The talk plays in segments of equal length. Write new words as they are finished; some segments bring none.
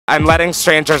I'm letting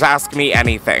strangers ask me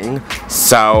anything,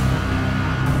 so...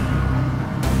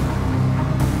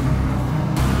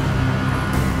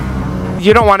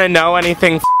 You don't want to know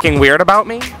anything f***ing weird about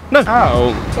me? No.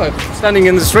 Oh. Well, standing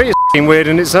in the street is f***ing weird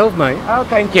in itself, mate. Oh,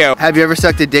 thank you. Have you ever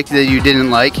sucked a dick that you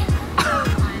didn't like?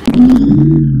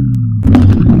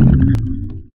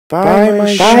 Buy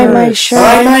my shirt. Buy my shirt.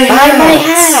 Buy my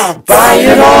hat. Buy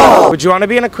it all. Would you want to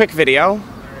be in a quick video?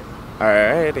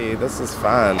 Alrighty, this is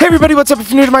fun. Hey everybody, what's up?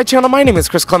 If you're new to my channel, my name is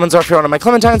Klemens, or if you're one of my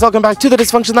Clementines, welcome back to the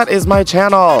Dysfunction that is my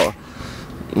channel.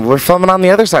 We're filming on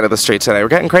the other side of the street today. We're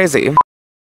getting crazy.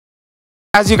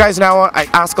 As you guys know, I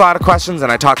ask a lot of questions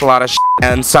and I talk a lot of shit,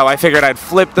 and so I figured I'd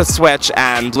flip the switch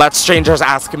and let strangers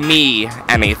ask me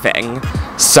anything.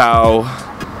 So,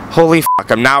 holy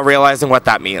fuck, I'm now realizing what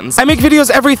that means. I make videos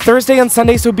every Thursday and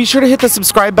Sunday, so be sure to hit the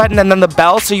subscribe button and then the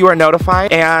bell so you are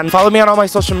notified, and follow me on all my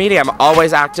social media. I'm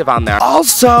always active on there.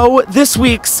 Also, this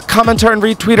week's commenter and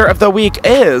retweeter of the week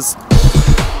is...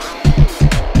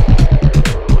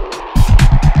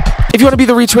 If you want to be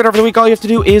the retweeter of the week, all you have to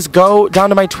do is go down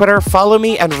to my Twitter, follow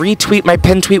me, and retweet my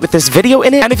pinned tweet with this video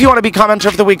in it. And if you want to be commenter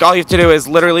of the week, all you have to do is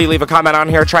literally leave a comment on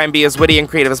here, try and be as witty and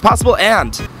creative as possible,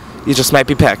 and you just might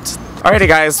be picked. Alrighty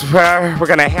guys, we're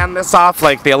gonna hand this off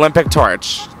like the Olympic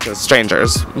torch to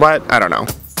strangers. What? I don't know.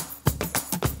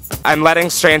 I'm letting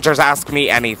strangers ask me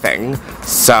anything,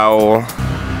 so...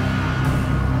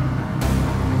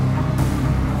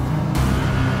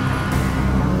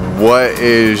 What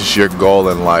is your goal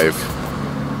in life?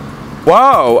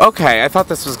 Whoa, okay, I thought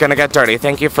this was gonna get dirty.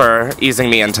 Thank you for easing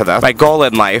me into this. My goal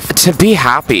in life, to be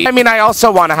happy. I mean, I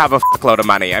also want to have a fuckload of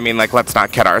money. I mean, like, let's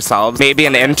not kid ourselves. Maybe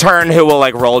an intern who will,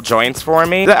 like, roll joints for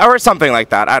me, or something like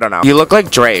that. I don't know. You look like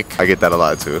Drake. I get that a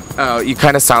lot too. Oh, you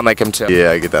kind of sound like him too.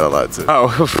 Yeah, I get that a lot too.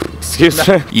 Oh, excuse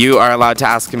me. You are allowed to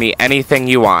ask me anything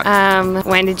you want.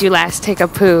 When did you last take a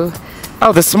poo?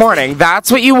 Oh, this morning.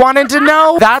 That's what you wanted to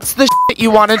know? That's the shit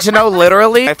you wanted to know,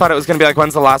 literally? I thought it was gonna be like,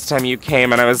 when's the last time you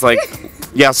came? And I was like,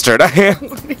 yesterday.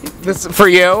 This for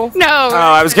you? No. Oh,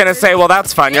 I was gonna say, well,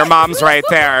 that's fun. Your mom's right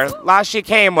there. Last she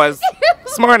came was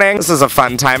this morning. This is a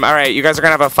fun time. All right, you guys are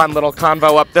gonna have a fun little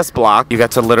convo up this block. You get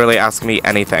to literally ask me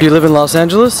anything. Do you live in Los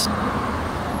Angeles?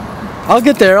 I'll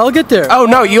get there, I'll get there. Oh,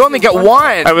 no, you only get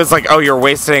one. I was like, oh, you're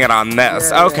wasting it on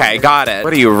this. Yeah, okay, yeah. Got it.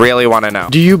 What do you really want to know?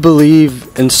 Do you believe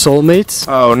in soulmates?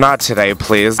 Oh, not today,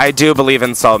 please. I do believe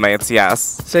in soulmates, yes.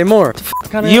 Say more.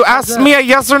 You asked me a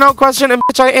yes or no question and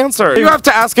bitch, I answered. You have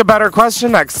to ask a better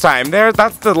question next time.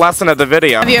 That's the lesson of the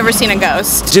video. Have you ever seen a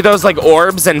ghost? Do those like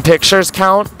orbs and pictures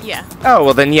count? Yeah. Oh,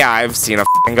 well then yeah, I've seen a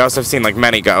f***ing ghost. I've seen like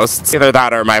many ghosts. Either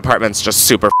that or my apartment's just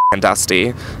super f***ing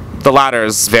dusty. The latter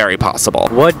is very possible.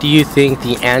 What do you think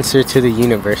the answer to the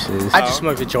universe is? I just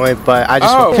smoked a joint, but I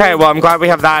just... Oh, okay, well, I'm glad we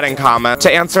have that in common.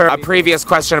 To answer a previous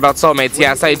question about soulmates,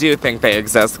 yes, I do think they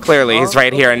exist. Clearly, he's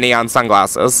right here in neon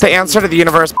sunglasses. The answer to the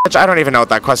universe, bitch, I don't even know what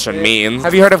that question means.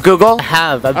 Have you heard of Google? I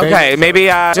have. Okay, maybe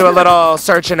do a little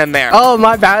searching in there. Oh,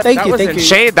 my bad. Thank you. That wasn't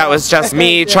shade, that was just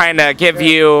me trying to give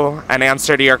you an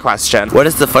answer to your question. What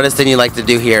is the funnest thing you like to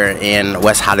do here in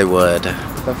West Hollywood?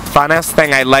 The funnest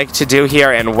thing I like to do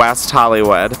here in West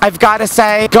Hollywood, I've got to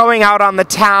say, going out on the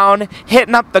town,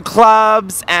 hitting up the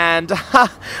clubs, and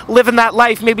living that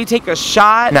life. Maybe take a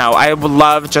shot. No, I would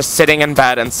love just sitting in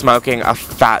bed and smoking a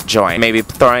fat joint. Maybe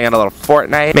throwing in a little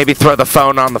Fortnite. Maybe throw the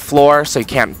phone on the floor so you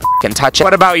can't f***ing touch it.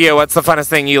 What about you? What's the funnest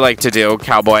thing you like to do,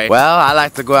 cowboy? Well, I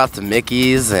like to go out to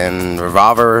Mickey's and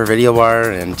Revolver Video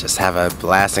Bar and just have a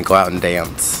blast and go out and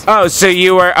dance. Oh, so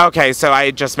you were, okay, so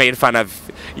I just made fun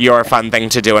of your fun thing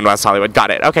to do in West Hollywood. Got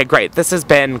it. Okay, great. This has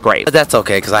been great. But that's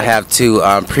okay, because I have two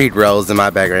pre-rolls in my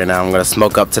bag right now. I'm going to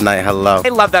smoke up tonight. Hello. I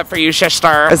love that for you,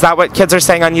 Shishtar. Is that what kids are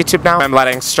saying on YouTube now? I'm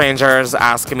letting strangers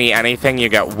ask me anything. You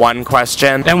get one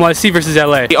question. NYC versus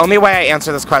LA. The only way I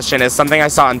answer this question is something I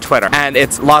saw on Twitter, and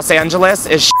it's Los Angeles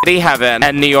is shitty heaven,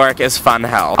 and New York is fun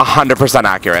hell. 100%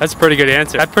 accurate. That's a pretty good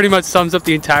answer. That pretty much sums up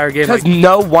the entire game. Because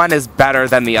no one is better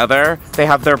than the other. They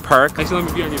have their perk. Thanks for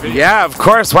letting me be on your video. Yeah, of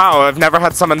course. Wow, I've never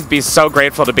had someone be so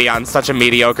grateful to be on such a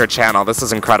mediocre channel. This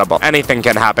is incredible. Anything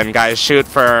can happen, guys. Shoot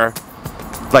for,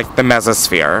 like, the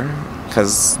mesosphere,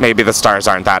 because maybe the stars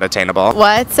aren't that attainable.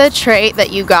 What's a trait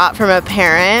that you got from a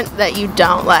parent that you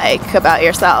don't like about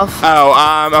yourself?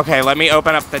 Oh, okay, let me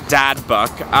open up the dad book.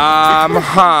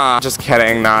 Just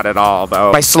kidding, not at all,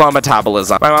 though. My slow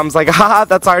metabolism. My mom's like, haha,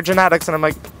 that's our genetics, and I'm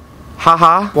like,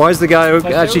 haha. Why is the guy who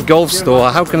actually golf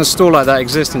store? How can a store like that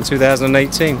exist in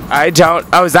 2018? I don't.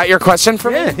 Oh, is that your question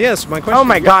for me? Yeah, yes, my question. Oh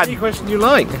my God. Any question you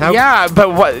like? Yeah,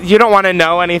 but what? You don't want to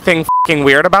know anything f***ing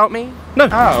weird about me? No.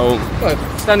 Oh.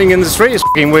 Well, standing in the street is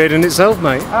f***ing weird in itself,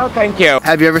 mate. Oh, thank you.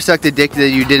 Have you ever sucked a dick that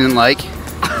you didn't like?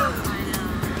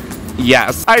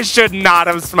 Yes. I should not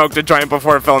have smoked a joint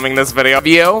before filming this video. Have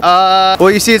you?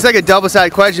 Well, you see, it's like a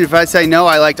double-sided question. If I say no,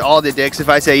 I liked all the dicks. If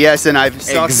I say yes, then I've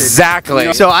sucked Exactly.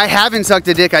 it. So I haven't sucked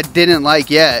a dick I didn't like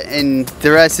yet, and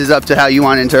the rest is up to how you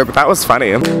want to interpret. That was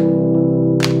funny.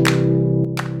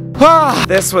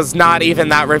 This was not even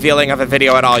that revealing of a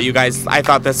video at all, you guys. I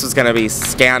thought this was gonna be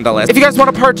scandalous. If you guys want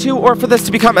a part 2 or for this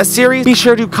to become a series, be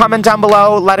sure to comment down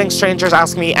below, letting strangers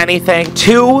ask me anything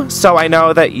too, so I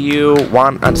know that you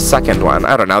want a second one.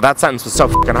 I don't know, that sentence was so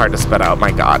fucking hard to spit out,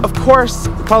 my god. Of course,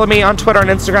 follow me on Twitter and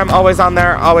Instagram, always on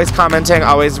there, always commenting,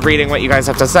 always reading what you guys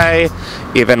have to say,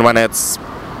 even when it's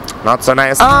not so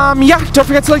nice. Yeah, don't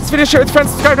forget to like this video, share it with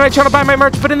friends, subscribe to my channel, buy my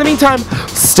merch, but in the meantime,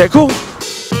 stay cool.